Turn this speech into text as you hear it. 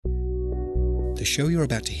The show you're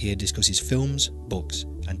about to hear discusses films, books,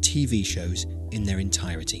 and TV shows in their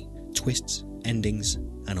entirety, twists, endings,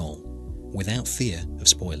 and all, without fear of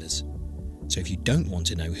spoilers. So if you don't want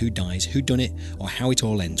to know who dies, who done it, or how it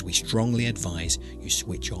all ends, we strongly advise you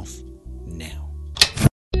switch off now.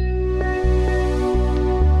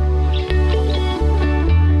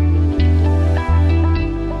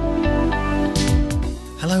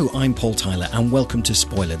 Hello, I'm Paul Tyler, and welcome to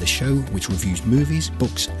Spoiler, the show which reviews movies,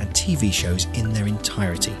 books, and TV shows in their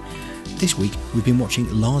entirety. This week, we've been watching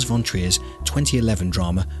Lars von Trier's 2011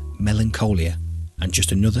 drama Melancholia. And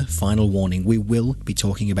just another final warning, we will be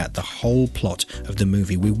talking about the whole plot of the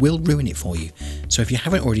movie. We will ruin it for you. So if you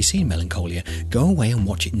haven't already seen Melancholia, go away and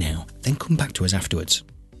watch it now, then come back to us afterwards.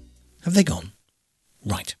 Have they gone?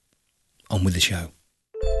 Right. On with the show.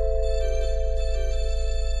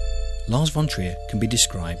 Lars von Trier can be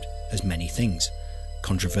described as many things.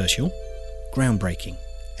 Controversial, groundbreaking,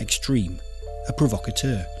 extreme, a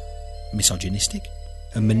provocateur, misogynistic,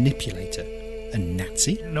 a manipulator, a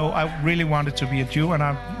Nazi. No, I really wanted to be a Jew,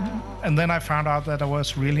 and then I found out that I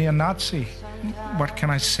was really a Nazi. What can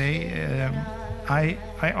I say? I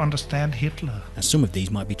understand Hitler. And some of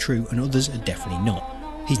these might be true and others are definitely not.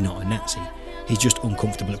 He's not a Nazi. He's just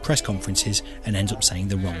uncomfortable at press conferences and ends up saying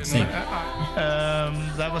the wrong thing.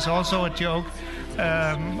 That was also a joke.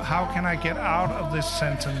 How can I get out of this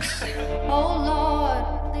sentence? Oh Lord,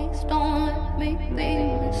 please don't let me be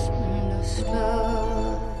misunderstood.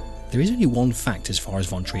 There is only one fact as far as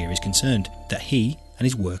von Trier is concerned, that he and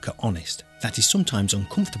his work are honest. That is sometimes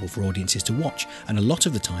uncomfortable for audiences to watch, and a lot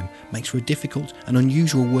of the time makes for a difficult and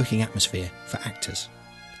unusual working atmosphere for actors.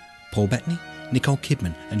 Paul Bettany, Nicole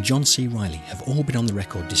Kidman and John C. Reilly have all been on the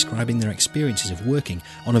record describing their experiences of working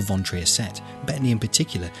on a von Trier set, Bettany in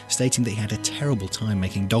particular stating that he had a terrible time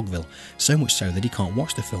making Dogville, so much so that he can't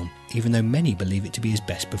watch the film, even though many believe it to be his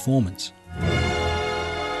best performance.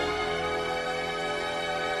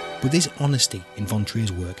 But this honesty in von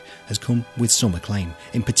Trier's work has come with some acclaim,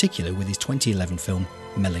 in particular with his 2011 film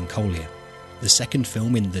Melancholia. The second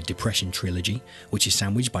film in the Depression trilogy, which is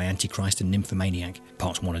sandwiched by Antichrist and Nymphomaniac,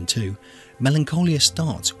 parts 1 and 2, Melancholia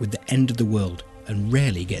starts with the end of the world and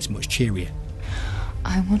rarely gets much cheerier.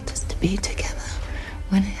 I want us to be together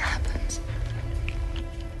when it happens.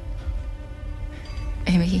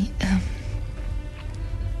 Maybe,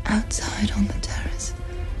 outside on the terrace.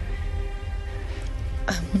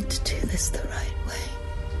 I want to do this the right way.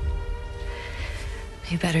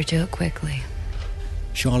 You better do it quickly.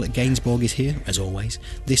 Charlotte Gainsbourg is here, as always,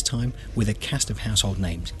 this time with a cast of household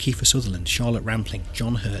names: Kiefer Sutherland, Charlotte Rampling,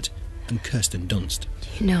 John Hurt and Kirsten Dunst. Do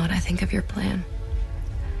you know what I think of your plan?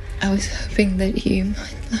 I was hoping that you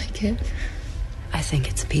might like it. I think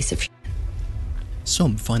it's a piece of shit.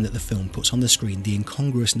 Some find that the film puts on the screen the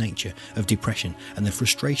incongruous nature of depression and the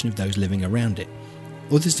frustration of those living around it.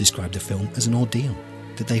 Others describe the film as an ordeal,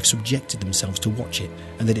 that they've subjected themselves to watch it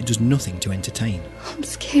and that it does nothing to entertain. I'm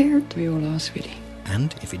scared. We all are, sweetie.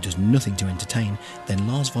 And if it does nothing to entertain, then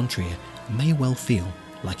Lars von Trier may well feel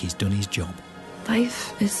like he's done his job.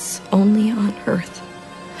 Life is only on Earth,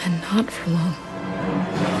 and not for long.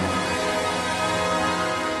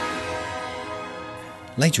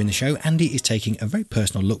 Later in the show, Andy is taking a very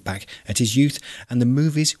personal look back at his youth and the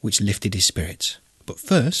movies which lifted his spirits. But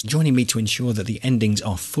first, joining me to ensure that the endings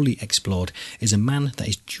are fully explored is a man that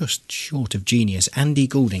is just short of genius, Andy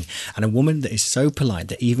Goulding, and a woman that is so polite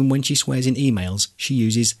that even when she swears in emails, she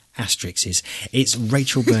uses asterisks. It's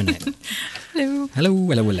Rachel Burnett. Hello.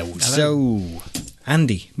 Hello. So,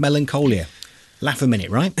 Andy, Melancholia. Laugh a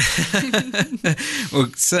minute, right?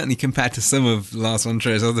 Well, certainly compared to some of Lars von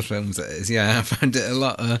Trier's other films, it is. Yeah, I find it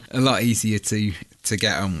a lot easier to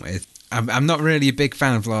get on with. I'm not really a big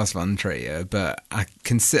fan of Lars von Trier, but I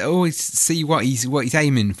can always see what he's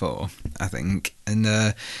aiming for, I think. And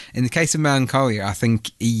in the case of Melancholia, I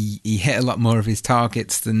think he hit a lot more of his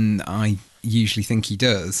targets than I usually think he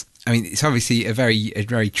does. I mean, it's obviously a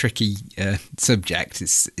very tricky subject.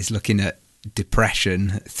 It's looking at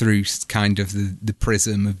depression through kind of the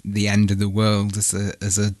prism of the end of the world as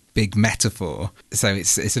a big metaphor. So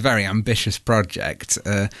it's a very ambitious project,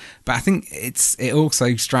 but I think it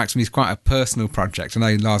also strikes me as quite a personal project. I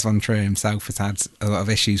know Lars von Trier himself has had a lot of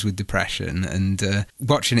issues with depression, and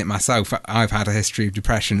watching it myself, I've had a history of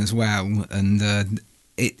depression as well, and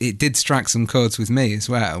it did strike some chords with me as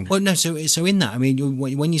well. Well, no, so in that, I mean,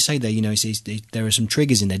 when you say there, you know, there are some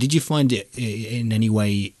triggers in there. Did you find it in any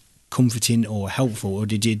way comforting or helpful, or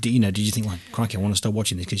did you think, well, crikey, I want to start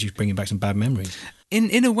watching this because you're bringing back some bad memories?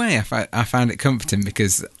 In a way, I found it comforting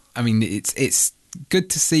because, I mean, it's good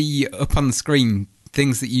to see up on the screen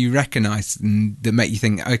things that you recognise and that make you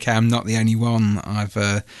think, okay, I'm not the only one.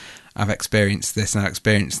 I've experienced this and I've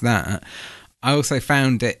experienced that. I also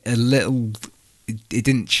found it a little. It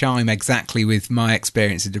didn't chime exactly with my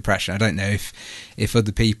experience of depression. I don't know if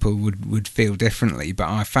other people would feel differently, but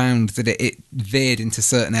I found that it veered into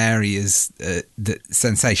certain areas that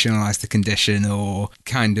sensationalised the condition, or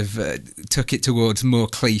kind of took it towards more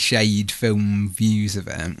cliched film views of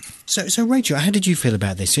it. So Rachel, how did you feel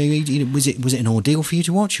about this? So, was it an ordeal for you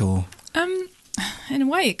to watch, or? In a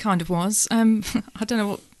way, it kind of was. I don't know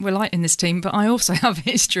what we're like in this team, but I also have a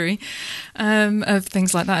history of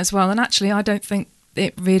things like that as well. And actually, I don't think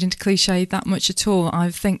it veered into cliche that much at all. I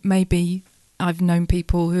think maybe I've known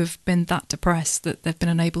people who have been that depressed that they've been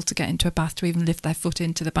unable to get into a bath, to even lift their foot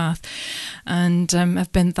into the bath, and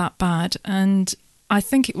have been that bad. And I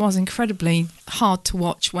think it was incredibly hard to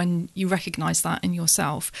watch when you recognise that in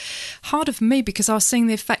yourself. Harder for me because I was seeing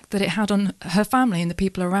the effect that it had on her family and the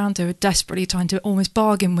people around her, desperately trying to almost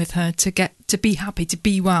bargain with her to get to be happy, to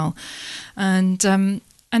be well. And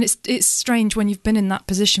it's strange when you've been in that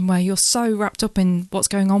position where you're so wrapped up in what's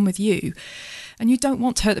going on with you, and you don't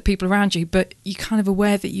want to hurt the people around you, but you're kind of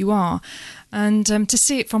aware that you are. And to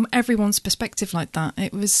see it from everyone's perspective like that,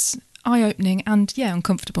 it was eye-opening and,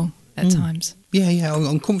 uncomfortable at times. Yeah,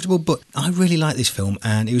 uncomfortable, but I really like this film,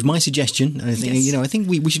 and it was my suggestion. And I think, Yes. I think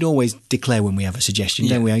we should always declare when we have a suggestion,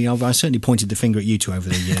 don't we? I certainly pointed the finger at you two over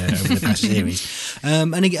the past series.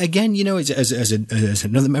 And again, as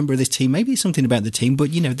another member of this team, maybe it's something about the team, but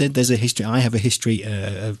there's a history. I have a history,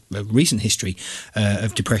 a recent history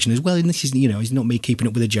of depression as well. And this is, it's not me keeping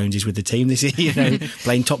up with the Joneses with the team. This is,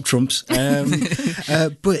 playing top trumps.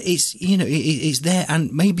 But it's, it's there,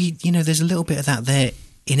 and maybe there's a little bit of that there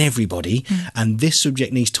in everybody, and this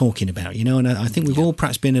subject needs talking about, and I think we've all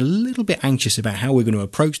perhaps been a little bit anxious about how we're going to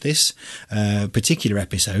approach this particular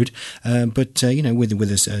episode, but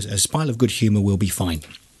with a spile of good humour, we'll be fine.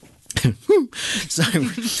 But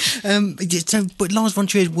Lars von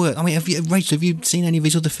Trier's work, I mean, Rachel, have you seen any of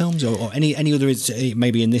his other films, or any other,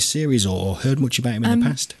 maybe in this series, or heard much about him in the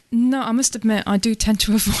past? No, I must admit, I do tend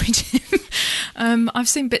to avoid him. I've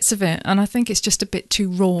seen bits of it, and I think it's just a bit too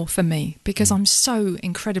raw for me, because I'm so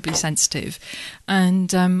incredibly sensitive.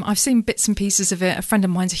 And I've seen bits and pieces of it. A friend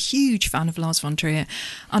of mine's a huge fan of Lars von Trier,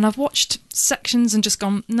 and I've watched sections and just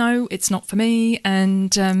gone, no, it's not for me.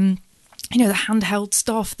 And the handheld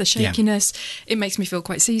stuff, the shakiness, it makes me feel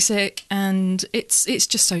quite seasick, and it's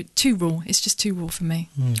just so too raw. It's just too raw for me.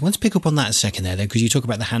 Let's pick up on that a second there, though, because you talk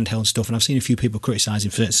about the handheld stuff, and I've seen a few people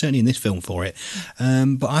criticising for it, certainly in this film, for it.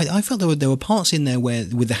 But I felt there were parts in there where,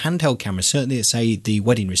 with the handheld camera, certainly at, say, the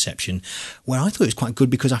wedding reception, where I thought it was quite good,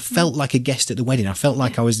 because I felt like a guest at the wedding. I felt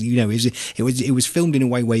like I was, it was filmed in a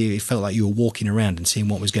way where it felt like you were walking around and seeing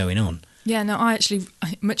what was going on. Yeah, no, I actually,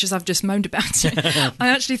 much as I've just moaned about it, I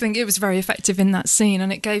actually think it was very effective in that scene,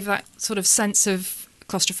 and it gave that sort of sense of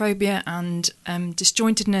claustrophobia and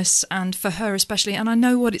disjointedness, and for her especially. And I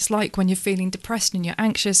know what it's like when you're feeling depressed and you're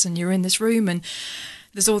anxious and you're in this room and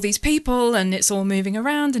there's all these people and it's all moving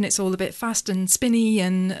around and it's all a bit fast and spinny,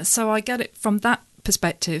 and so I get it from that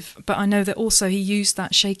perspective. But I know that also he used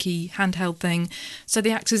that shaky handheld thing, so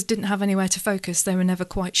the actors didn't have anywhere to focus. They were never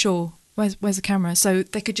quite sure where's the camera, so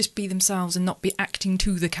they could just be themselves and not be acting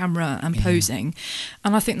to the camera and posing.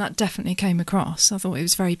 And I think that definitely came across. I thought it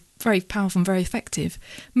was very, very powerful and very effective,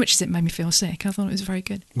 much as it made me feel sick. I thought it was very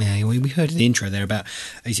good. Yeah, we heard in the intro there about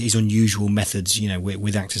his unusual methods,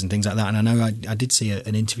 with actors and things like that. And I know I did see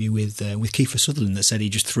an interview with Kiefer Sutherland that said he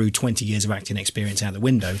just threw 20 years of acting experience out the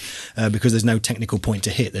window because there's no technical point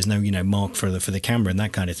to hit. There's no mark for the camera and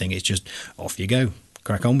that kind of thing. It's just off you go.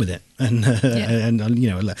 Crack on with it, and I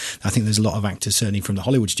think there's a lot of actors, certainly from the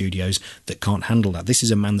Hollywood studios, that can't handle that. This is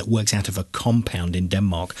a man that works out of a compound in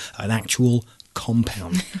Denmark, an actual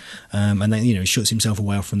compound, and then shuts himself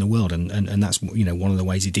away from the world, and that's one of the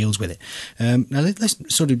ways he deals with it. Now let's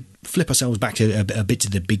sort of flip ourselves back to a bit to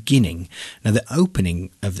the beginning. Now the opening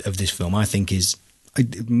of this film, I think, is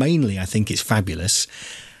mainly, I think it's fabulous.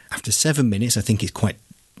 After 7 minutes, I think it's quite.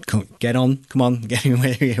 Get on, come on,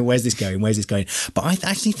 where's this going? But I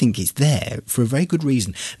actually think it's there for a very good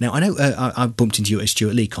reason. Now, I know I bumped into you at a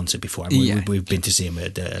Stuart Lee concert before. We've been to see him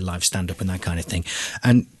at a live stand-up and that kind of thing.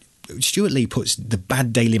 And Stuart Lee puts the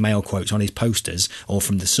bad Daily Mail quotes on his posters, or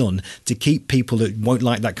from The Sun, to keep people that won't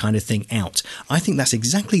like that kind of thing out. I think that's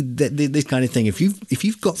exactly this kind of thing. If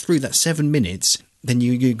you've got through that 7 minutes, then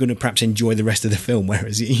you're going to perhaps enjoy the rest of the film.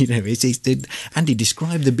 Whereas, Andy,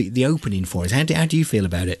 describe the opening for us. How do you feel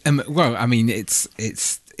about it? Well, I mean,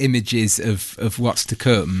 it's images of what's to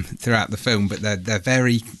come throughout the film, but they're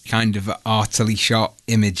very kind of artily shot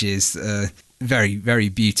images. very, very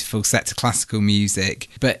beautiful, set to classical music.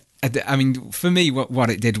 But I mean, for me, what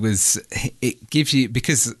it did was it gives you,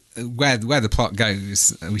 because where the plot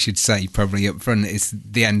goes, we should say probably up front, is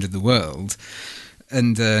the end of the world,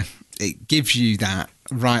 and it gives you that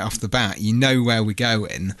right off the bat. You know where we're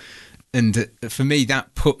going. And for me,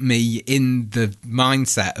 that put me in the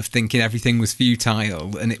mindset of thinking everything was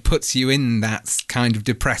futile, and it puts you in that kind of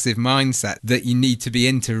depressive mindset that you need to be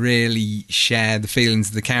in to really share the feelings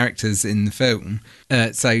of the characters in the film.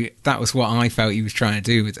 So that was what I felt he was trying to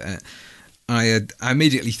do with it. I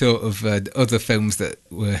immediately thought of other films that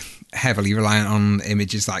were heavily reliant on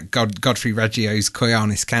images, like Godfrey Reggio's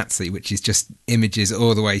Koyaanis Katsi, which is just images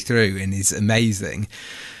all the way through and is amazing.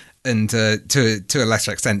 And to a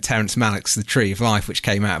lesser extent, Terrence Malick's The Tree of Life, which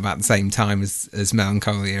came out about the same time as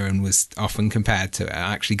Melancholia and was often compared to it.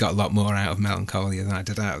 I actually got a lot more out of Melancholia than I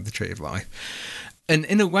did out of The Tree of Life. And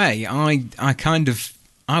in a way,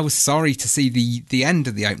 I was sorry to see the end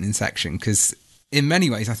of the opening section, because in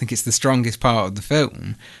many ways I think it's the strongest part of the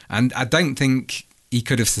film, and I don't think he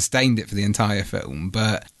could have sustained it for the entire film,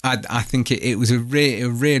 but I think it was a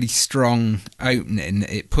really strong opening.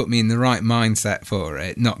 It put me in the right mindset for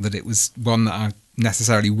it, not that it was one that I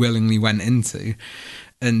necessarily willingly went into,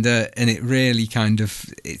 and it really kind of,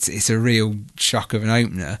 it's a real shock of an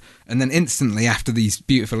opener. And then instantly after these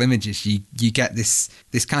beautiful images, you get this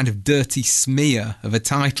kind of dirty smear of a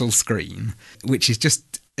title screen, which is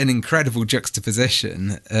just an incredible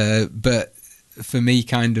juxtaposition, but for me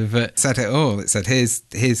kind of said it all. It said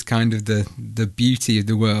here's kind of the beauty of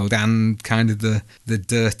the world and kind of the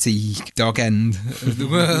dirty dog end of the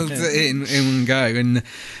world in one go. And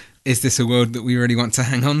is this a world that we really want to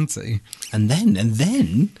hang on to? And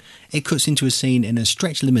then it cuts into a scene in a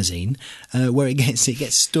stretch limousine where it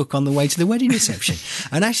gets stuck on the way to the wedding reception.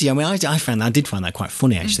 And actually, I mean, I did find that quite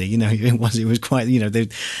funny. Actually, you know, it was quite, you know,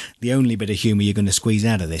 the only bit of humour you're going to squeeze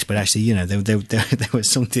out of this. But actually, you know, there was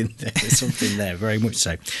something there, very much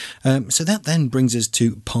so. So that then brings us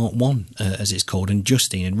to part one, as it's called, and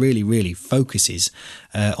Justine, and really focuses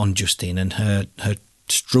on Justine and her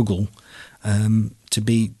struggle to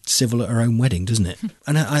be civil at her own wedding, doesn't it?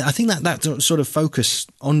 And I think that sort of focus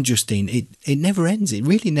on Justine, it never ends. It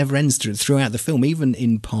really never ends throughout the film. Even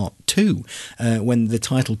in part two, when the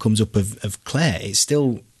title comes up of Claire, it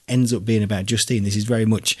still ends up being about Justine. This is very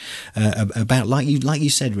much about, like you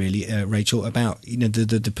said, really, Rachel, about, you know,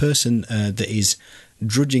 the person that is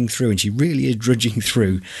drudging through, and she really is drudging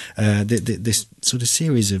through this sort of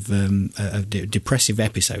series of depressive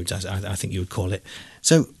episodes, I think you would call it.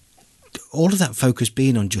 So, all of that focus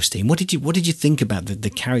being on Justine, what did you think about the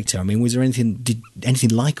character? I mean, was there anything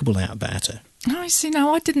likeable about her? I see.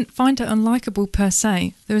 No, I didn't find her unlikable per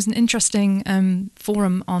se. There was an interesting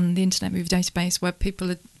forum on the Internet Movie Database where people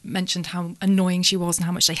had mentioned how annoying she was and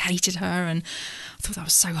how much they hated her, and I thought that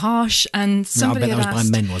was so harsh. And somebody had asked, that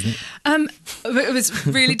was by men, wasn't it? It was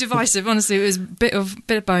really divisive. Honestly, it was a bit of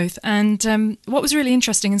both. And what was really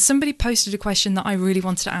interesting, and somebody posted a question that I really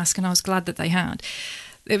wanted to ask, and I was glad that they had.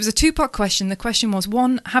 It was a two-part question. The question was,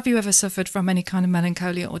 1, have you ever suffered from any kind of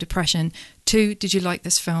melancholia or depression? 2, did you like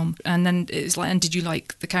this film? And then it was like, and did you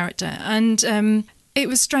like the character? And it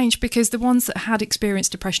was strange because the ones that had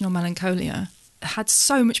experienced depression or melancholia had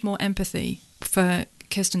so much more empathy for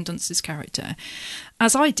Kirsten Dunst's character,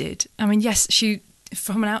 as I did. I mean, yes, she,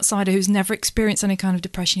 from an outsider who's never experienced any kind of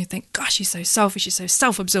depression, you think, gosh, she's so selfish, she's so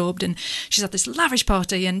self-absorbed, and she's at this lavish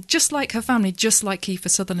party, and just like her family, just like Kiefer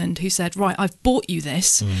Sutherland, who said, right, I've bought you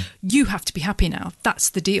this, you have to be happy now, that's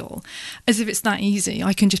the deal. As if it's that easy,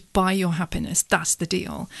 I can just buy your happiness, that's the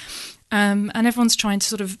deal. And everyone's trying to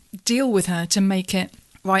sort of deal with her to make it,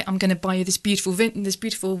 right, I'm going to buy you this beautiful,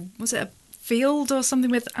 was it a field or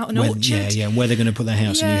something out an orchard? Yeah, where they're going to put their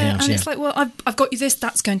house, a new house. And it's like, well, I've got you this,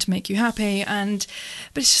 that's going to make you happy, but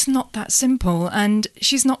it's just not that simple. And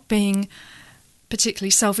she's not being particularly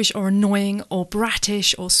selfish or annoying or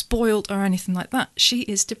brattish or spoiled or anything like that. She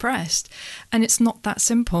is depressed, and it's not that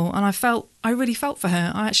simple. And I really felt for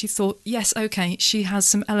her. I actually thought, yes, okay, she has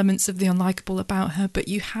some elements of the unlikable about her, but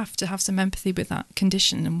you have to have some empathy with that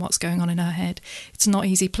condition and what's going on in her head. It's not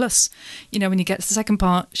easy. Plus, you know, when you get to the second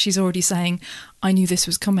part, she's already saying, I knew this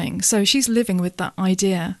was coming. So she's living with that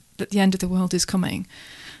idea that the end of the world is coming.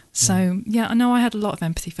 So, yeah, I know I had a lot of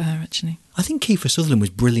empathy for her, actually. I think Kiefer Sutherland was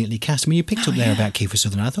brilliantly cast. I mean, you picked up there about Kiefer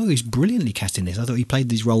Sutherland. I thought he was brilliantly cast in this. I thought he played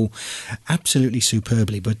this role absolutely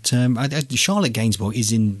superbly. But Charlotte Gainsbourg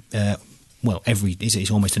is in well,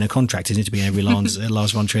 it's almost in her contract, isn't it, to be in every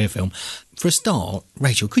Lars von Trier film. For a start,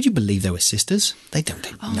 Rachel, could you believe they were sisters? They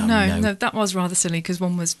don't. No, that was rather silly because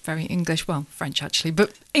one was very English, well, French actually,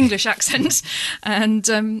 but English accent, and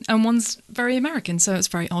one's very American, so it's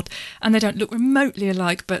very odd. And they don't look remotely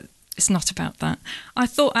alike, but it's not about that. I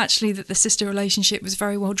thought actually that the sister relationship was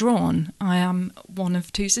very well drawn. I am one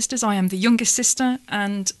of two sisters. I am the youngest sister,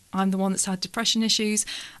 and I'm the one that's had depression issues,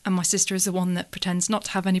 and my sister is the one that pretends not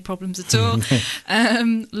to have any problems at all.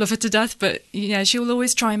 Love her to death, but she'll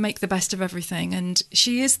always try and make the best of everything. And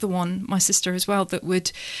she is the one, my sister as well, that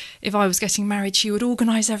would, if I was getting married, she would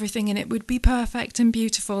organise everything and it would be perfect and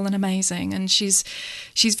beautiful and amazing. And she's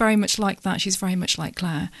very much like that. She's very much like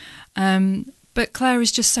Claire. But Claire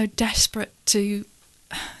is just so desperate to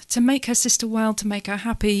make her sister well, to make her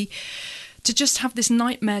happy, to just have this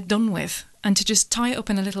nightmare done with, and to just tie it up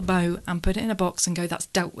in a little bow and put it in a box and go, that's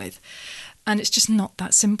dealt with. And it's just not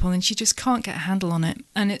that simple, and she just can't get a handle on it.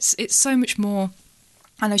 And it's so much more.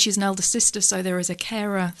 I know she's an elder sister, so there is a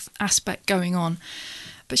carer aspect going on.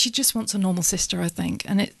 But she just wants a normal sister, I think.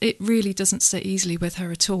 And it really doesn't sit easily with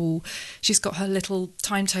her at all. She's got her little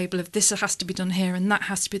timetable of this has to be done here and that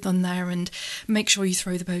has to be done there, and make sure you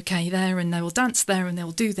throw the bouquet there, and they will dance there and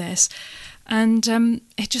they'll do this. And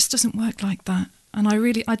it just doesn't work like that. And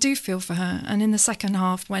I do feel for her. And in the second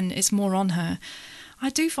half, when it's more on her, I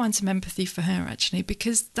do find some empathy for her, actually,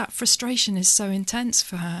 because that frustration is so intense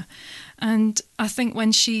for her. And I think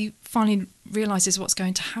when she finally realises what's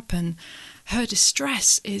going to happen, her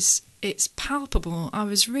distress it's palpable. I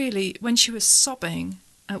was really, when she was sobbing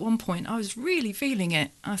at one point, I was really feeling it.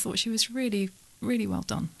 I thought she was really, really well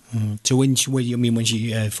done. So when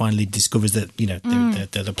she finally discovers that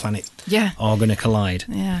the planet are going to collide,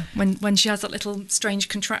 when she has that little strange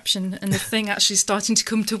contraption and the thing actually starting to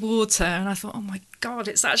come towards her, and I thought, oh my God,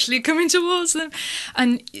 it's actually coming towards them.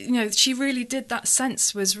 And she really did. That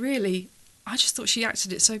sense was really, I just thought she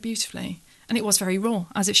acted it so beautifully. And it was very raw,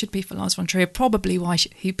 as it should be for Lars von Trier. Probably why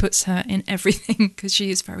he puts her in everything, because she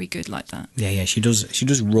is very good like that. Yeah, she does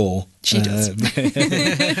raw. She does.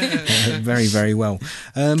 Very, very well.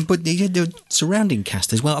 But the surrounding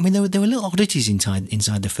cast as well. I mean, there were little oddities inside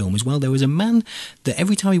the film as well. There was a man that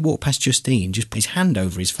every time he walked past Justine, just put his hand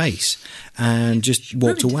over his face and just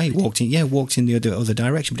walked away, walked in the other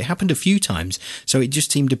direction. But it happened a few times, so it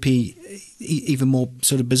just seemed to be even more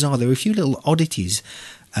sort of bizarre. There were a few little oddities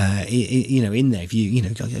in there.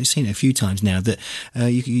 I've seen it a few times now that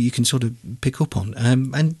you can sort of pick up on.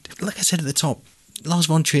 And like I said at the top, Lars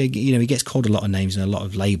von Trier, he gets called a lot of names and a lot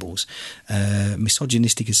of labels.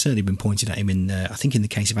 Misogynistic has certainly been pointed at him I think in the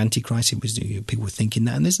case of Antichrist, it was people were thinking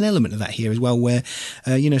that, and there's an element of that here as well, where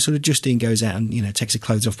sort of Justine goes out and takes her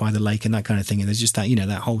clothes off by the lake and that kind of thing, and there's just that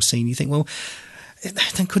that whole scene. You think, well,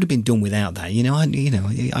 that could have been done without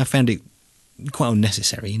that. I found it quite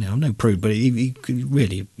unnecessary. I'm no prude, but it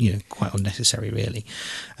really, quite unnecessary, really.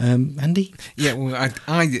 Andy? Yeah, well,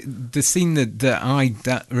 the scene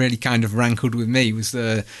that really kind of rankled with me was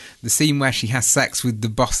the scene where she has sex with the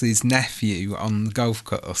boss's nephew on the golf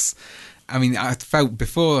course. I mean, I felt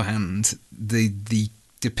beforehand the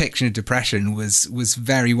depiction of depression was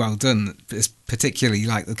very well done, particularly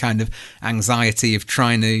like the kind of anxiety of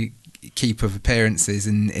trying to keep up appearances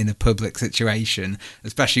in a public situation,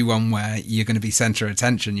 especially one where you're going to be centre of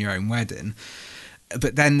attention, your own wedding.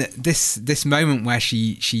 But then this moment where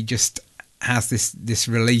she just has this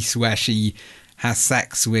release where she has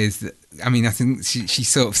sex with, I mean, I think she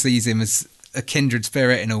sort of sees him as a kindred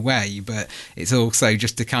spirit in a way, but it's also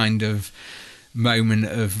just a kind of moment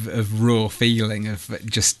of raw feeling of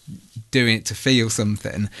just doing it to feel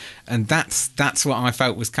something. And that's what I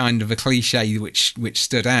felt was kind of a cliche which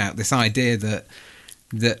stood out, this idea that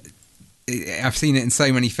I've seen it in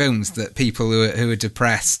so many films, that people who are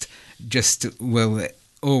depressed just will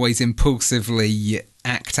always impulsively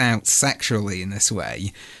act out sexually in this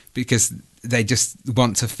way because they just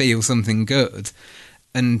want to feel something good.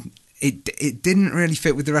 And it didn't really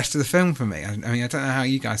fit with the rest of the film for me. I mean, I don't know how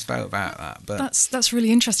you guys felt about that, but that's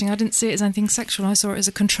really interesting. I didn't see it as anything sexual. I saw it as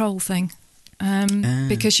a control thing,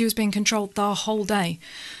 because she was being controlled the whole day.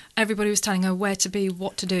 Everybody was telling her where to be,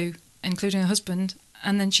 what to do, including her husband.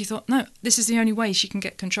 And then she thought, no, this is the only way she can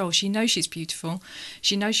get control. She knows she's beautiful.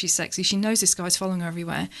 She knows she's sexy. She knows this guy's following her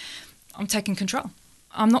everywhere. I'm taking control.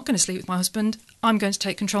 I'm not going to sleep with my husband. I'm going to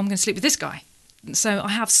take control. I'm going to sleep with this guy. So I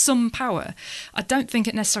have some power. I don't think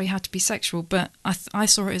it necessarily had to be sexual, but I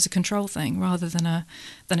saw it as a control thing rather than a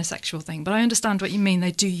sexual thing. But I understand what you mean. They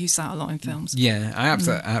do use that a lot in films. Yeah, I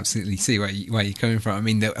absolutely see where you're coming from. I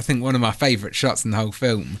mean, I think one of my favourite shots in the whole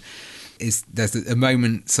film is there's a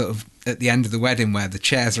moment sort of at the end of the wedding where the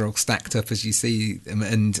chairs are all stacked up as you see them,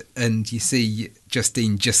 and you see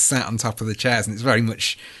Justine just sat on top of the chairs, and it's very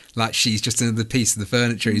much like she's just another piece of the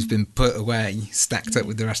furniture who's been put away, stacked up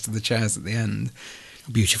with the rest of the chairs at the end.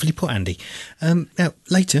 Beautifully put, Andy. Now,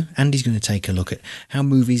 later, Andy's going to take a look at how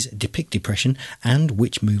movies depict depression and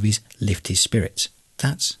which movies lift his spirits.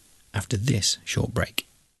 That's after this short break.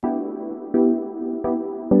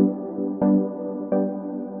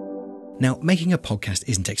 Now, making a podcast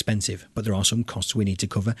isn't expensive, but there are some costs we need to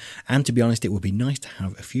cover, and to be honest, it would be nice to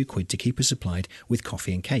have a few quid to keep us supplied with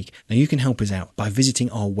coffee and cake. Now, you can help us out by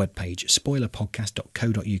visiting our webpage,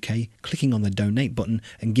 spoilerpodcast.co.uk, clicking on the donate button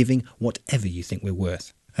and giving whatever you think we're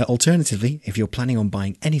worth. Alternatively, if you're planning on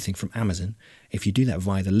buying anything from Amazon, if you do that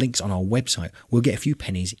via the links on our website, we'll get a few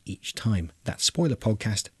pennies each time. That's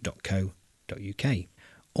spoilerpodcast.co.uk.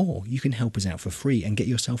 Or you can help us out for free and get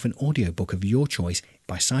yourself an audiobook of your choice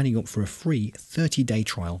by signing up for a free 30-day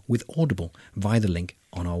trial with Audible via the link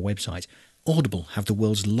on our website. Audible have the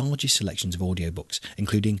world's largest selections of audiobooks,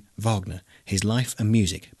 including Wagner, His Life and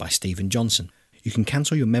Music by Stephen Johnson. You can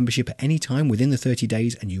cancel your membership at any time within the 30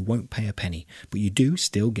 days and you won't pay a penny, but you do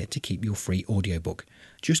still get to keep your free audiobook.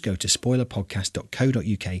 Just go to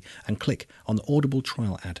spoilerpodcast.co.uk and click on the Audible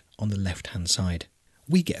trial ad on the left-hand side.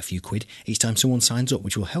 We get a few quid each time someone signs up,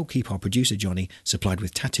 which will help keep our producer Johnny supplied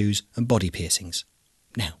with tattoos and body piercings.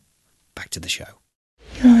 Now, back to the show.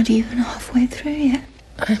 You're not even halfway through yet.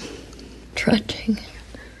 I'm trudging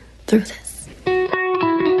through this.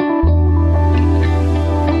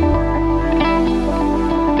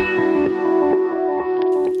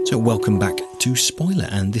 So welcome back to Spoiler,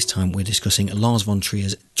 and this time we're discussing Lars von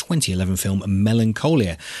Trier's 2011 film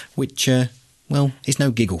Melancholia, which well, it's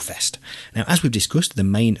no giggle fest. Now, as we've discussed, the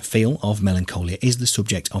main feel of Melancholia is the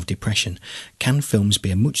subject of depression. Can films be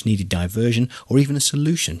a much-needed diversion or even a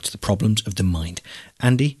solution to the problems of the mind?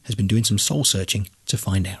 Andy has been doing some soul-searching to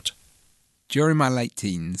find out. During my late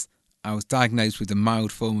teens, I was diagnosed with a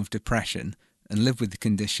mild form of depression and lived with the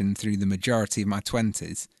condition through the majority of my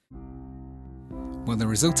 20s. While the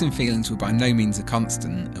resulting feelings were by no means a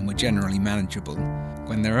constant and were generally manageable,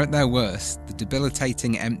 when they were at their worst, the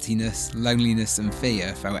debilitating emptiness, loneliness and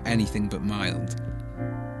fear felt anything but mild.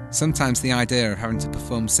 Sometimes the idea of having to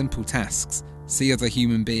perform simple tasks, see other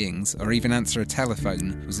human beings, or even answer a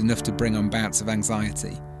telephone was enough to bring on bouts of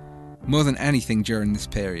anxiety. More than anything during this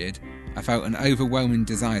period, I felt an overwhelming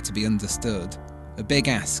desire to be understood, a big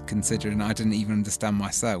ask considering I didn't even understand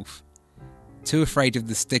myself. Too afraid of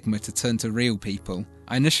the stigma to turn to real people,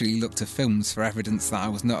 I initially looked to films for evidence that I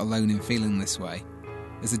was not alone in feeling this way.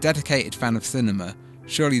 As a dedicated fan of cinema,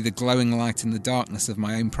 surely the glowing light in the darkness of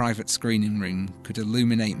my own private screening room could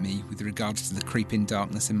illuminate me with regards to the creeping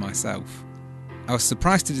darkness in myself. I was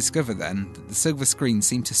surprised to discover then that the silver screen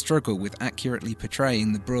seemed to struggle with accurately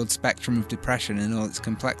portraying the broad spectrum of depression in all its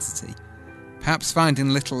complexity. Perhaps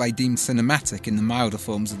finding little they deemed cinematic in the milder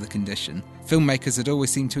forms of the condition, filmmakers had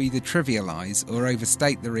always seemed to either trivialise or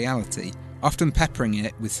overstate the reality, often peppering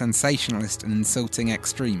it with sensationalist and insulting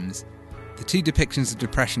extremes. The two depictions of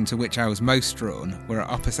depression to which I was most drawn were at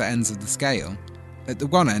opposite ends of the scale. At the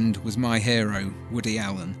one end was my hero, Woody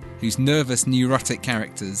Allen, whose nervous, neurotic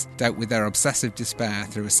characters dealt with their obsessive despair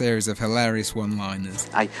through a series of hilarious one-liners.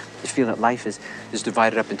 I feel that life is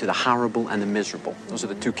divided up into the horrible and the miserable. Those are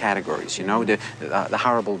the two categories, you know. The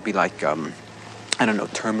horrible would be like,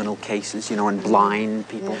 terminal cases, and blind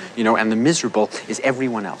people, and the miserable is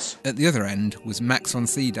everyone else. At the other end was Max von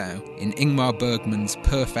Sydow in Ingmar Bergman's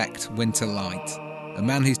perfect Winter Light. A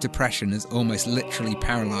man whose depression has almost literally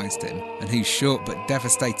paralysed him, and whose short but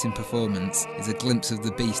devastating performance is a glimpse of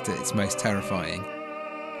the beast at its most terrifying.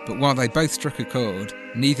 But while they both struck a chord,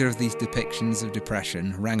 neither of these depictions of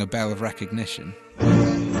depression rang a bell of recognition.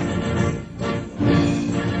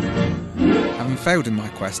 Having failed in my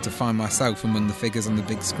quest to find myself among the figures on the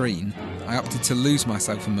big screen, I opted to lose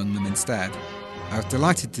myself among them instead. I was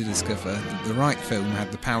delighted to discover that the right film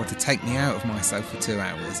had the power to take me out of myself for 2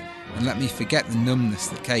 hours and let me forget the numbness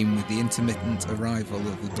that came with the intermittent arrival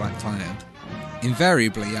of the black cloud.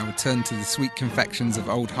 Invariably, I would turn to the sweet confections of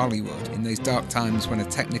old Hollywood in those dark times when a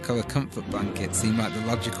Technicolor comfort blanket seemed like the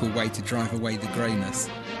logical way to drive away the greyness.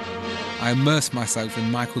 I immersed myself in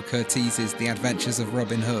Michael Curtiz's The Adventures of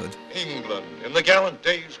Robin Hood. England, in the gallant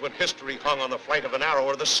days when history hung on the flight of an arrow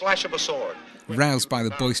or the slash of a sword. Roused by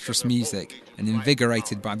the boisterous music and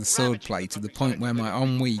invigorated by the swordplay to the point where my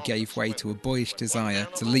ennui gave way to a boyish desire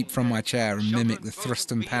to leap from my chair and mimic the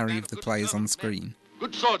thrust and parry of the players on screen.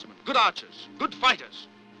 Good swordsmen, good archers, good fighters.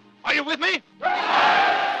 Are you with me?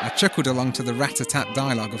 I chuckled along to the rat-a-tat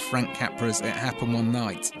dialogue of Frank Capra's It Happened One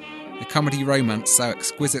Night, a comedy romance so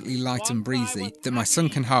exquisitely light and breezy that my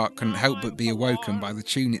sunken heart couldn't help but be awoken by the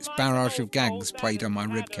tune its barrage of gags played on my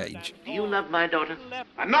ribcage. Do you love my daughter?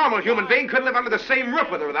 A normal human being couldn't live under the same roof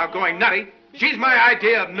with her without going nutty. She's my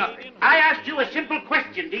idea of nothing. I asked you a simple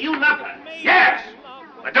question. Do you love her? Yes!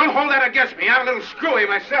 But don't hold that against me. I'm a little screwy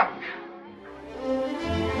myself.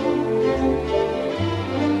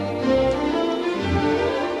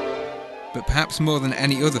 But perhaps more than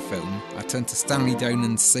any other film, I turned to Stanley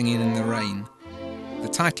Donen's Singing in the Rain. The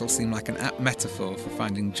title seemed like an apt metaphor for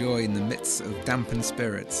finding joy in the midst of dampened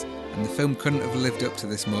spirits, and the film couldn't have lived up to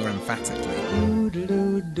this more emphatically.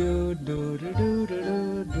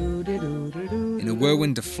 In a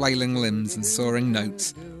whirlwind of flailing limbs and soaring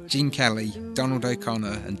notes, Gene Kelly, Donald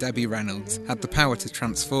O'Connor and Debbie Reynolds had the power to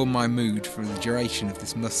transform my mood for the duration of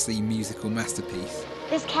this must-see musical masterpiece.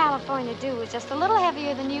 This California dew was just a little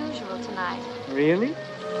heavier than usual tonight. Really?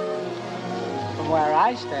 From where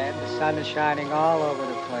I stand, the sun is shining all over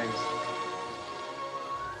the place.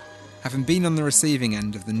 Having been on the receiving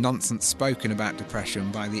end of the nonsense spoken about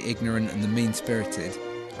depression by the ignorant and the mean-spirited,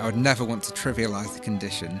 I would never want to trivialise the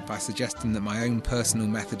condition by suggesting that my own personal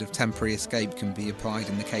method of temporary escape can be applied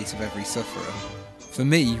in the case of every sufferer. For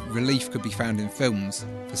me, relief could be found in films,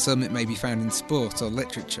 for some it may be found in sport or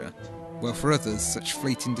literature, while for others such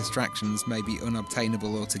fleeting distractions may be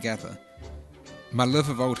unobtainable altogether. My love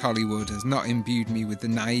of old Hollywood has not imbued me with the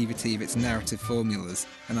naivety of its narrative formulas,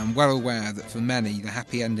 and I'm well aware that for many the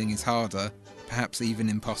happy ending is harder, perhaps even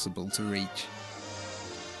impossible to reach.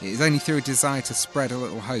 It is only through a desire to spread a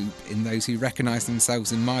little hope in those who recognise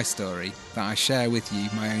themselves in my story that I share with you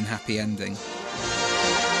my own happy ending.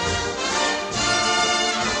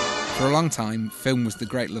 For a long time, film was the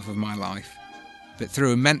great love of my life, but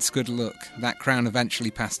through immense good luck, that crown eventually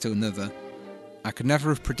passed to another. I could never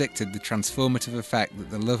have predicted the transformative effect that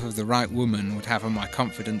the love of the right woman would have on my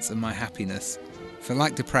confidence and my happiness. For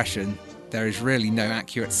like depression, there is really no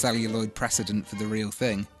accurate celluloid precedent for the real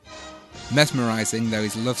thing. Mesmerising though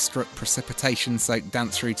his love-struck precipitation-soaked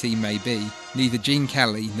dance routine may be, neither Gene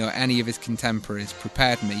Kelly nor any of his contemporaries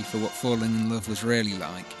prepared me for what falling in love was really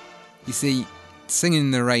like. You see, Singing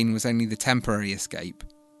in the Rain was only the temporary escape.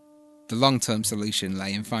 The long-term solution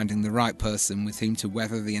lay in finding the right person with whom to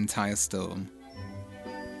weather the entire storm.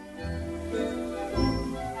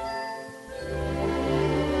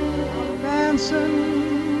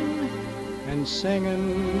 Dancing and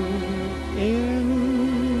singing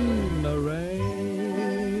in the rain.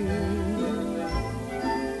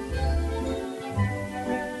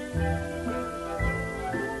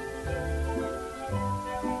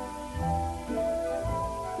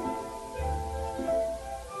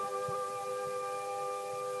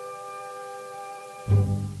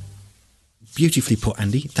 Beautifully put,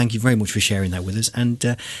 Andy. Thank you very much for sharing that with us. And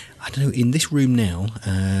I don't know, in this room now,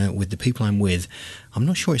 with the people I'm with, I'm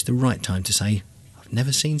not sure it's the right time to say, I've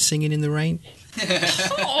never seen Singing in the Rain.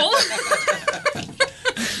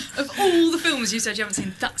 Of all the films you said you haven't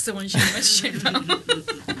seen, that's the one you mentioned about.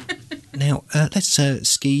 Now, let's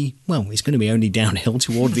ski. Well, it's going to be only downhill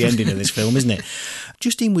toward the ending of this film, isn't it?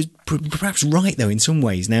 Justine was perhaps right, though, in some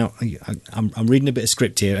ways. Now, I'm reading a bit of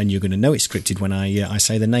script here, and you're going to know it's scripted when I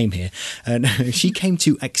say the name here. She came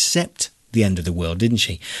to accept the end of the world, didn't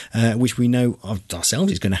she? Which we know of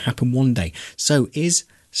ourselves is going to happen one day. So is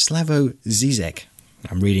Slavoj Žižek,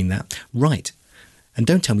 I'm reading that, right? And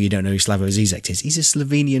don't tell me you don't know who Slavoj Žižek is. He's a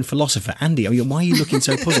Slovenian philosopher. Andy, why are you looking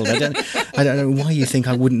so puzzled? I don't know why you think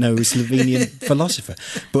I wouldn't know a Slovenian philosopher.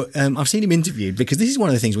 But I've seen him interviewed, because this is one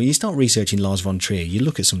of the things when you start researching Lars von Trier, you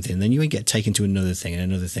look at something and then you get taken to another thing and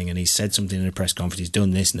another thing. And he's said something in a press conference, he's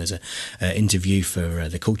done this, and there's an interview for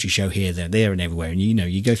the Culture Show here, there and everywhere. And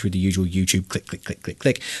you go through the usual YouTube click, click, click, click,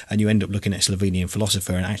 click, and you end up looking at a Slovenian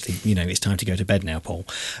philosopher and actually, it's time to go to bed now, Paul.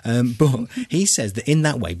 But he says that in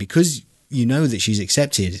that way, because you know that she's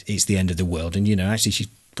accepted it's the end of the world, and actually she's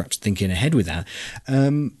perhaps thinking ahead with that,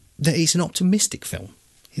 that it's an optimistic film.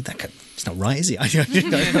 It's not right, is it?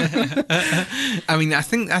 I mean, I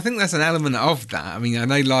think there's an element of that. I mean, I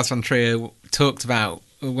know Lars von Trier talked about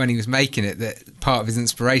when he was making it that part of his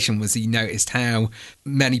inspiration was he noticed how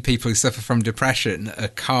many people who suffer from depression are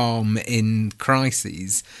calm in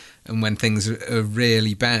crises, and when things are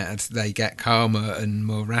really bad, they get calmer and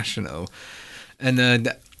more rational. And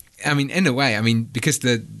I mean, in a way, because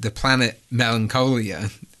the planet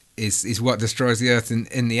Melancholia is what destroys the Earth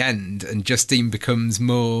in the end, and Justine becomes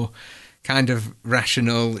more kind of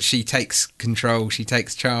rational. She takes control, she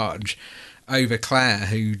takes charge over Claire,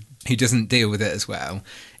 who doesn't deal with it as well.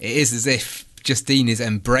 It is as if Justine is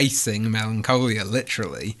embracing Melancholia,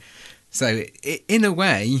 literally. So in a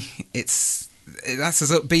way, it's that's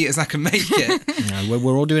as upbeat as I can make it. No,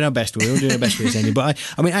 we're all doing our best. We're all doing our best for this, Andy. But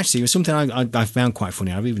I mean, actually, it was something I found quite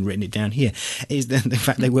funny. I've even written it down here. Is the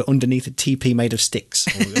fact they were underneath a teepee made of sticks,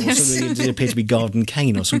 or something that appeared to be garden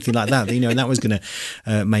cane or something like that. And that was going to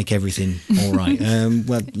make everything all right.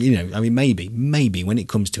 Well, I mean, maybe when it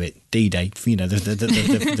comes to it, D-Day,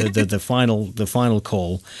 the final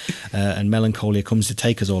call, and Melancholia comes to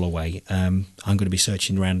take us all away. I'm going to be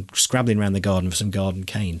scrabbling around the garden for some garden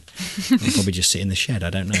cane. I'll probably just sit in the shed. I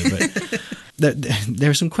don't know, but there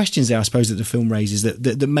are some questions there, I suppose, that the film raises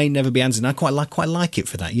that may never be answered. And I quite like it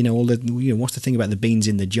for that. What's the thing about the beans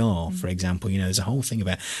in the jar, for example? There's a whole thing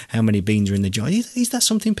about how many beans are in the jar. Is that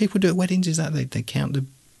something people do at weddings? Is that they count the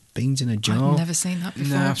beans in a jar? I've never seen that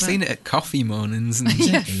before. No, I've seen it at coffee mornings and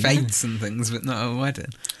fates and things, but not at a wedding.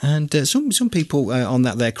 And some people on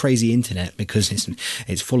their crazy internet, because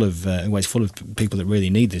it's full of people that really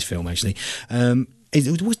need this film, actually.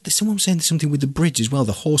 Someone was saying something with the bridge as well.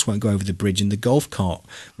 The horse won't go over the bridge, and the golf cart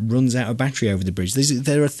runs out of battery over the bridge.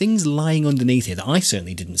 There are things lying underneath here that I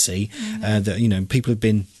certainly didn't see. That people have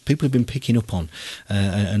been picking up on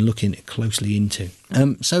and looking closely into.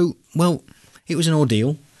 It was an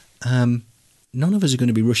ordeal. None of us are going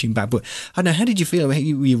to be rushing back, but I don't know. How did you feel? Were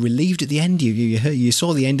you relieved at the end? You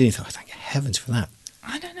saw the end and you thought, thank heavens for that.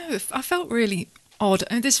 I don't know. I felt really odd.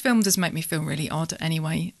 This film does make me feel really odd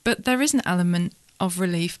anyway, but there is an element of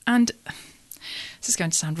relief, and this is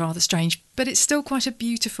going to sound rather strange, but it's still quite a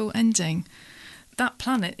beautiful ending. That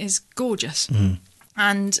planet is gorgeous.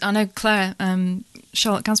 And I know Claire,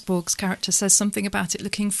 Charlotte Gainsbourg's character, says something about it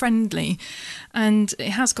looking friendly, and it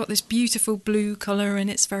has got this beautiful blue colour,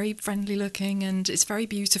 and it's very friendly looking, and it's very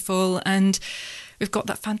beautiful, and we've got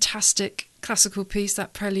that fantastic classical piece,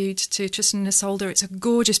 that prelude to Tristan and Isolde. It's a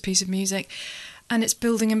gorgeous piece of music, and it's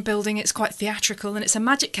building and building. It's quite theatrical, and it's a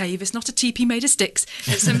magic cave. It's not a teepee made of sticks.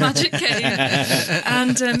 It's a magic cave.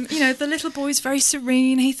 And, the little boy's very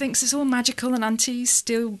serene. He thinks it's all magical, and Auntie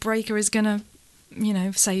Steelbreaker is going to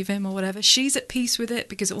save him or whatever. She's at peace with it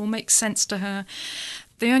because it all makes sense to her.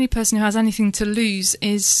 The only person who has anything to lose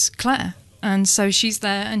is Claire, and so she's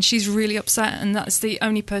there and she's really upset, and that's the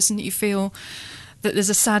only person that you feel that there's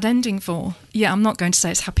a sad ending for. Yeah, I'm not going to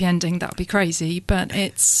say it's happy ending, that would be crazy, but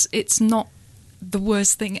it's not the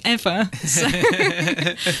worst thing ever. So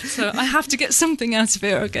I have to get something out of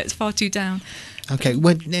it or it gets far too down. Okay,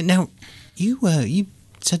 well, now you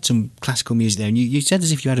said some classical music there, and you said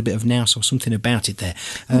as if you had a bit of nous or something about it there.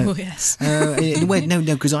 Oh, yes. No,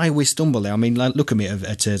 because I always stumble there. I mean, look at me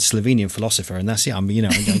at a Slovenian philosopher, and that's it.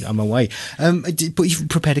 I'm away. But you've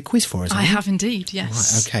prepared a quiz for us. I have indeed,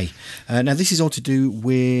 yes. Right, okay. Now, this is all to do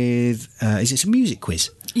with... is it a music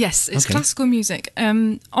quiz? Yes, it's classical music.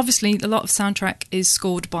 Obviously, a lot of soundtrack is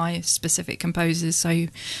scored by specific composers, so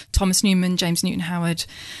Thomas Newman, James Newton Howard...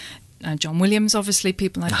 John Williams, obviously,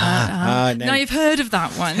 people like that. Now you've heard of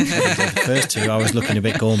that one. The first two, I was looking a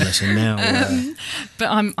bit gormless, and now... But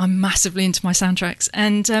I'm massively into my soundtracks.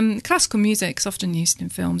 And classical music is often used in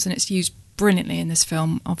films, and it's used brilliantly in this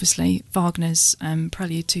film, obviously. Wagner's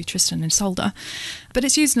Prelude to Tristan and Isolde. But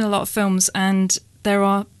it's used in a lot of films, and there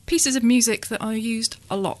are pieces of music that are used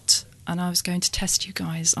a lot. And I was going to test you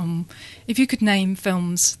guys on if you could name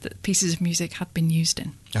films that pieces of music had been used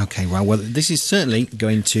in. Okay, well, this is certainly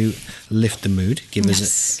going to lift the mood, give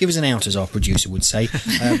us an out, as our producer would say,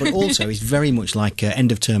 but also it's very much like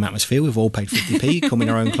end of term atmosphere. We've all paid 50p, come in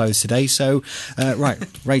our own clothes today. So, right,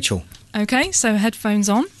 Rachel. Okay, so headphones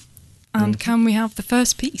on, and can we have the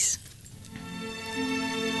first piece?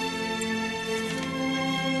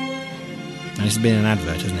 Now, this has been an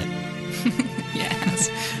advert, hasn't it? Yes,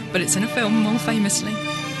 but it's in a film more famously.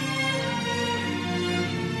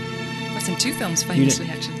 It's in two films famously,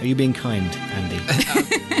 actually. Are you being kind, Andy?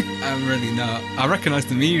 I'm really not. I recognise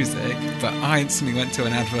the music, but I instantly went to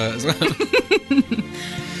an advert as well.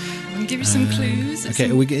 I'll give you some clues. Okay,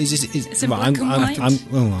 it's in black and white. I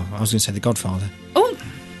was going to say The Godfather. Oh!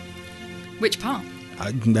 Which part?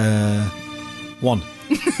 1.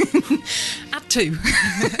 Add 2.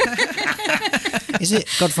 Is it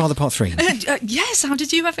Godfather Part 3? Yes, how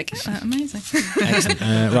did you ever get that? Amazing. Excellent.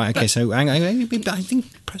 Right, okay, so I think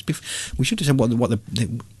perhaps we should have said what the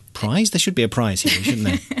prize? There should be a prize here, shouldn't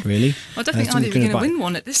there? Really? I don't think either of you are going to win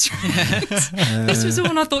one at this rate. This was the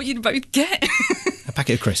one I thought you'd both get. A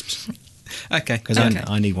packet of crisps. Okay. Because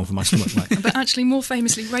I need one for my stomach. Right. But actually, more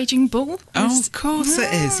famously, Raging Bull. Oh, of course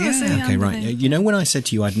it is, yeah. Okay, right. You know when I said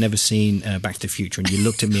to you I'd never seen Back to the Future and you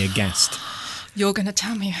looked at me aghast? You're going to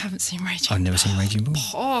tell me you haven't seen Raging Bull. I've never seen Raging Bull.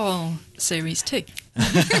 Paul, Series 2.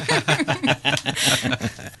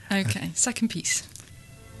 Okay, second piece.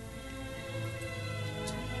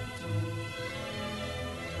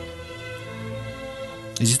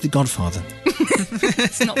 Is this The Godfather?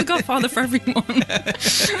 It's not The Godfather for everyone.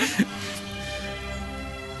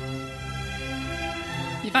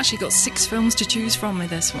 You've actually got 6 films to choose from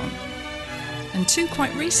with this one. And 2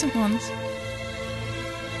 quite recent ones.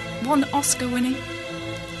 1 Oscar winning.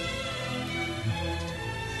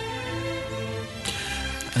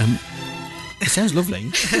 It sounds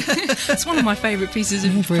lovely. It's one of my favourite pieces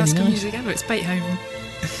of classical music ever. It's Beethoven.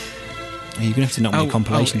 You're going to have to knock me a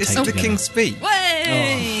compilation tape together. It's The King's Speech. Way!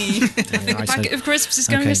 I think a packet of crisps is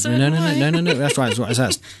going a certain way. No. That's right.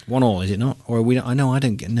 That's 1-1, is it not? Or are we? I know I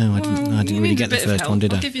don't get. No, I didn't really get the first one,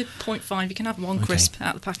 did I? I'll give you 0.5. You can have 1 crisp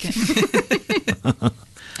out of the packet.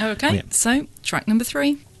 Okay. Yep. So track number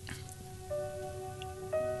 3.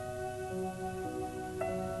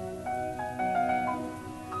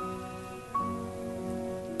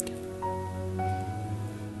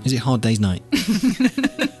 Is it Hard Day's Night?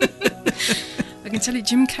 I can tell you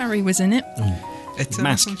Jim Carrey was in it.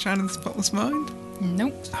 Eternal Sunshine of the Spotless Mind?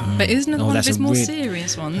 Nope. But it is another one of his more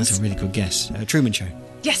serious ones. That's a really good guess. Truman Show.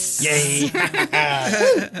 Yes! Yay!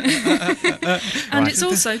 And it's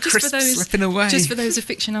also, just for those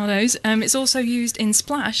aficionados, it's also used in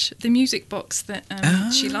Splash, the music box that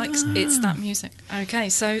she likes. It's that music. Okay,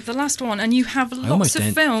 so the last one, and you have lots of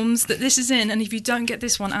films that this is in, and if you don't get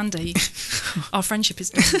this one, Andy, our friendship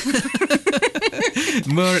is done.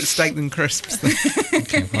 More at stake than crisps.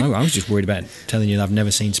 Okay, well, I was just worried about telling you that I've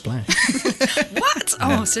never seen Splash. What?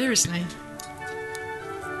 Oh, seriously?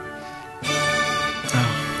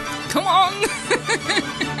 Come on! Do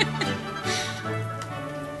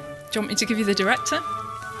you want me to give you the director?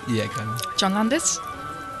 Yeah, go on. John Landis.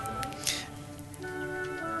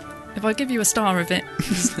 If I give you a star of it,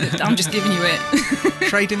 I'm just giving you it.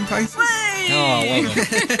 Trading Places? Oh,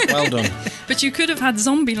 well done. But you could have had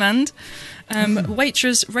Zombieland,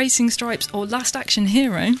 Waitress, Racing Stripes, or Last Action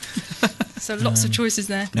Hero. So lots of choices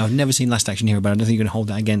there. No, I've never seen Last Action Hero, but I don't think you're going to hold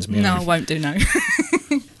that against me. No, I won't do, no.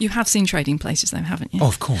 You have seen Trading Places, though, haven't you? Oh,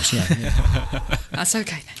 of course, yeah. That's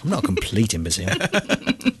okay, then. I'm not a complete imbecile.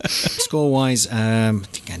 Score-wise, I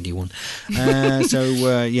think Andy won.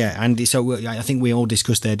 Andy, so I think we all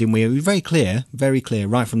discussed there, didn't we? It was very clear,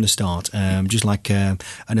 right from the start, just like an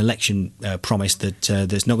election promise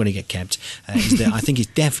that's not going to get kept, is that I think it's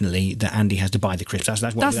definitely that Andy has to buy the crisps.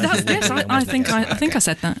 That's yes, I think I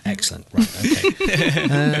said that. Excellent, right,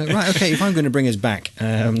 okay. If I'm going to bring us back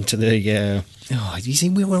to the... you see,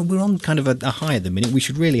 we're on kind of a high at the minute. We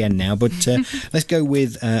should really end now, but let's go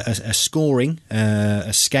with a scoring,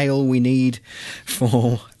 a scale we need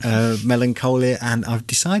for Melancholia. And I've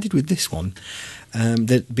decided with this one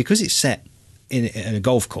that because it's set in a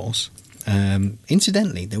golf course,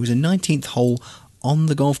 incidentally, there was a 19th hole on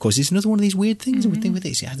the golf course. It's another one of these weird things with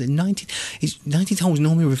this. Yeah, the 19th hole is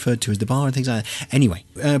normally referred to as the bar and things like that. Anyway,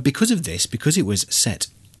 because it was set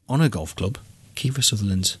on a golf club, Kiefer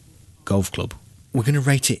Sutherland's golf club, we're going to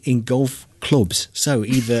rate it in golf clubs. So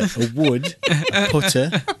either a wood, a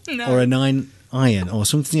putter, or a 9-iron, or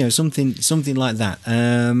something, something like that.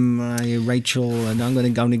 Rachel, and I'm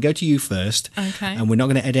going to go to you first. Okay. And we're not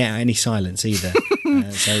going to edit out any silence either.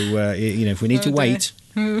 If we need to wait.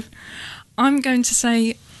 I'm going to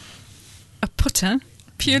say a putter,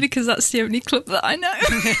 purely because that's the only club that I know.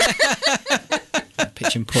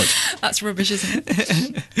 Pitch and putt. That's rubbish, isn't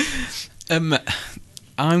it?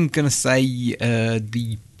 I'm going to say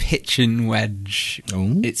the pitch and wedge.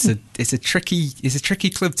 Ooh. It's a tricky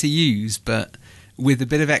club to use, but with a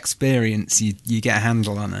bit of experience, you get a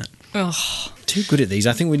handle on it. Oh. Too good at these.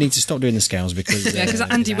 I think we need to stop doing the scales because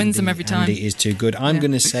Andy wins them every time. Andy is too good. I'm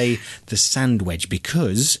going to say the sand wedge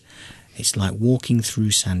because it's like walking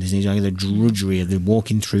through sand, isn't it? It's like the drudgery of the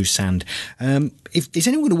walking through sand. Is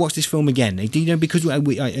anyone going to watch this film again? Because I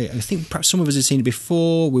think perhaps some of us have seen it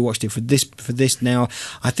before. We watched it for this now.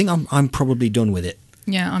 I think I'm probably done with it.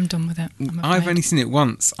 Yeah, I'm done with it. I've only seen it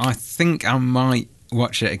once. I think I might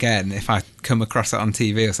watch it again if I come across it on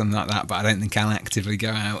TV or something like that, but I don't think I'll actively go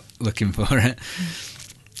out looking for it.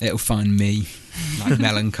 It'll find me, like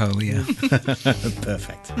Melancholia.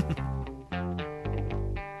 Perfect.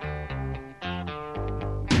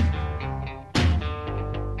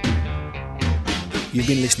 You've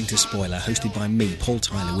been listening to Spoiler, hosted by me, Paul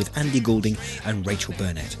Tyler, with Andy Goulding and Rachel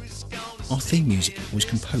Burnett. Our theme music was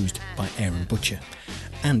composed by Aaron Butcher.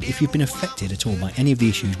 And if you've been affected at all by any of the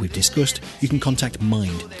issues we've discussed, you can contact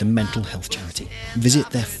Mind, the mental health charity.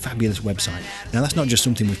 Visit their fabulous website. Now, that's not just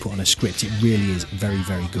something we've put on a script, it really is very,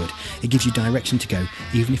 very good. It gives you direction to go,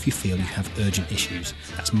 even if you feel you have urgent issues.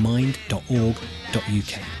 That's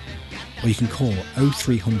mind.org.uk. Or you can call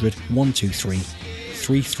 0300 123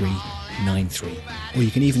 3393. Or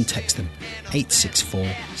you can even text them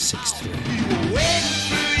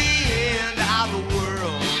 86463.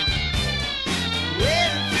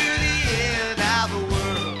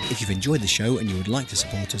 you've enjoyed the show and you would like to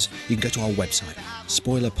support us, you can go to our website,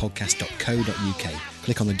 spoilerpodcast.co.uk,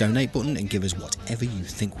 click on the donate button and give us whatever you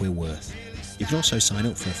think we're worth. You can also sign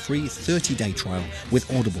up for a free 30-day trial with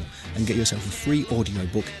Audible and get yourself a free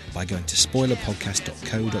audiobook by going to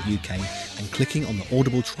spoilerpodcast.co.uk and clicking on the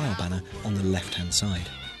Audible trial banner on the left-hand side.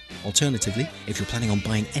 Alternatively, if you're planning on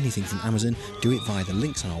buying anything from Amazon, do it via the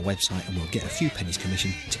links on our website and we'll get a few pennies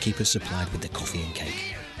commission to keep us supplied with the coffee and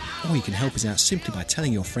cake. Or you can help us out simply by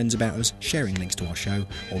telling your friends about us, sharing links to our show,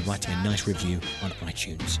 or writing a nice review on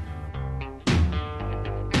iTunes.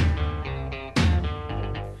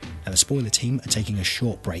 Now, the spoiler team are taking a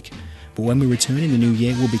short break, but when we return in the new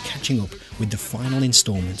year, we'll be catching up with the final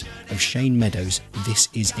instalment of Shane Meadows' This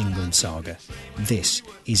Is England saga. This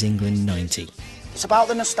is England 90. It's about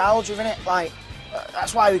the nostalgia, isn't it? Like,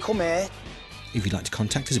 that's why we come here. If you'd like to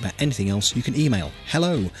contact us about anything else, you can email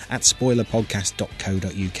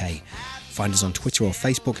hello@spoilerpodcast.co.uk. Find us on Twitter or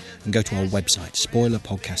Facebook and go to our website,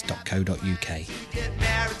 spoilerpodcast.co.uk.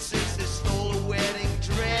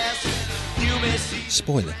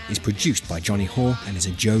 Spoiler is produced by Johnny Hoare and is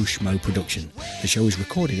a Joe Schmo production. The show is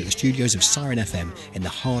recorded at the studios of Siren FM in the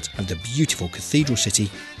heart of the beautiful cathedral city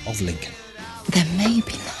of Lincoln. There may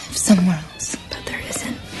be life somewhere else, but there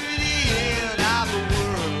isn't.